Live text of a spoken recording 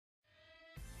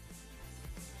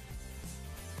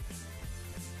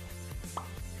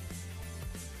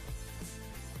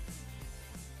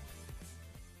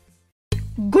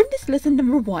Goodness lesson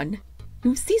number 1.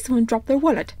 You see someone drop their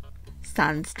wallet.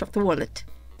 Sans drop the wallet.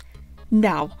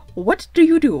 Now, what do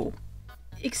you do?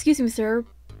 Excuse me, sir,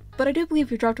 but I do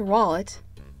believe you dropped your wallet.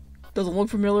 Doesn't look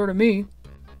familiar to me.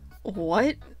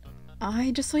 What?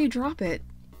 I just saw you drop it.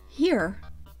 Here.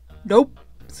 Nope,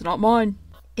 it's not mine.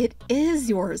 It is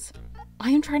yours. I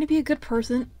am trying to be a good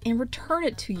person and return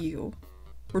it to you.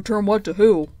 Return what to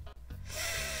who?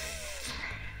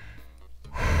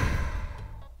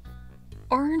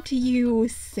 Aren't you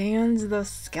Sans the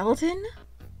skeleton?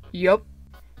 Yup.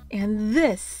 And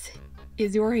this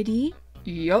is your ID?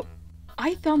 Yup.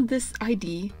 I found this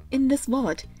ID in this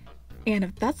wallet, and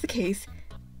if that's the case,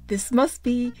 this must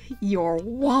be your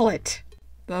wallet.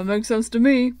 That makes sense to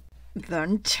me.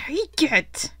 Then take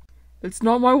it. It's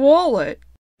not my wallet.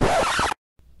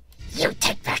 You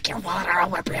take back your wallet or I'll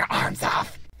whip your arms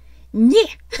off. Yeah,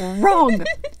 wrong.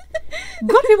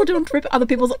 Good people don't rip other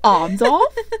people's arms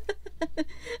off.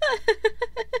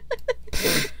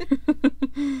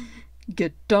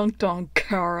 Get dunked on,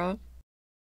 Chara.